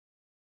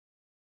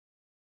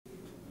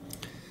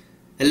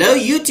Hello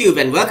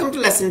YouTube and welcome to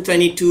lesson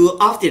 22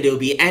 of the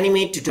Adobe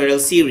Animate tutorial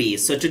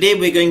series. So today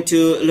we're going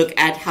to look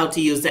at how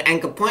to use the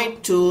anchor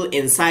point tool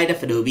inside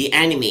of Adobe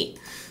Animate.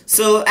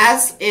 So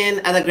as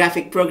in other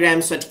graphic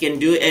programs, what you can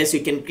do is you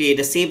can create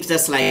a shape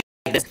just like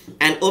this,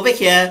 and over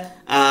here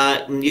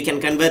you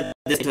can convert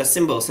this into a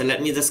symbol. So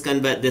let me just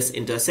convert this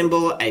into a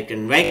symbol. I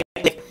can right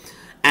click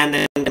and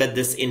then convert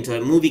this into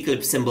a movie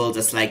clip symbol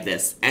just like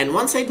this. And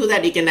once I do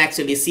that, you can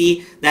actually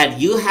see that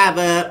you have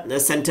a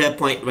center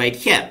point right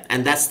here,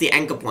 and that's the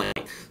anchor point.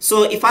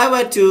 So if I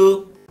were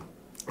to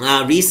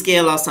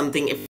rescale or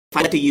something, if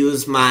I were to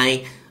use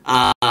my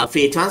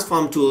Fade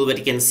Transform tool, what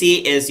you can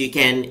see is you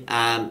can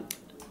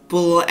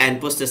pull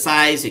and push the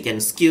size, you can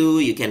skew,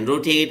 you can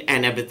rotate,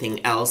 and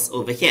everything else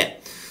over here.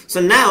 So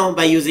now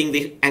by using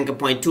the anchor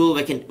point tool,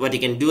 what you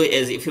can do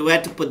is if you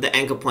were to put the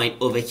anchor point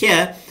over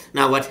here,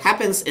 now what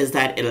happens is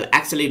that it'll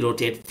actually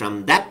rotate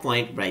from that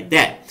point right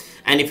there.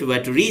 And if you were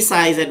to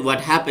resize it,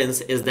 what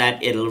happens is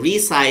that it'll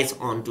resize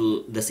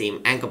onto the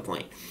same anchor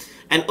point.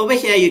 And over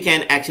here you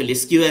can actually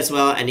skew as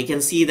well, and you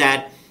can see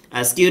that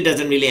skew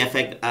doesn't really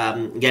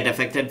get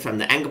affected from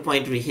the anchor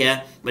point right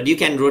here, but you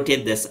can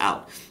rotate this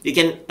out. You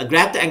can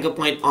grab the anchor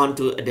point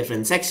onto a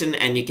different section,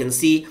 and you can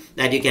see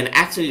that you can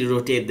actually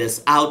rotate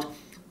this out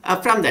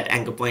from that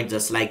anchor point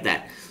just like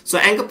that. So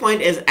anchor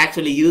point is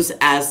actually used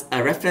as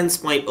a reference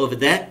point over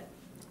there,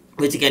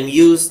 which you can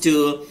use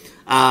to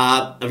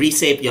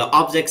reshape your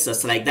objects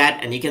just like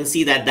that, and you can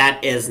see that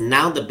that is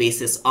now the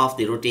basis of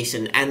the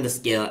rotation and the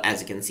scale,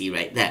 as you can see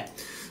right there.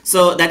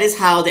 So that is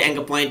how the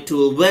anchor point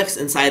tool works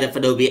inside of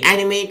Adobe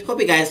Animate.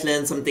 Hope you guys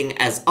learned something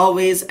as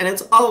always, and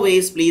as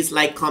always, please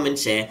like, comment,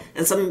 share,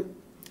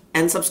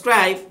 and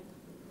subscribe.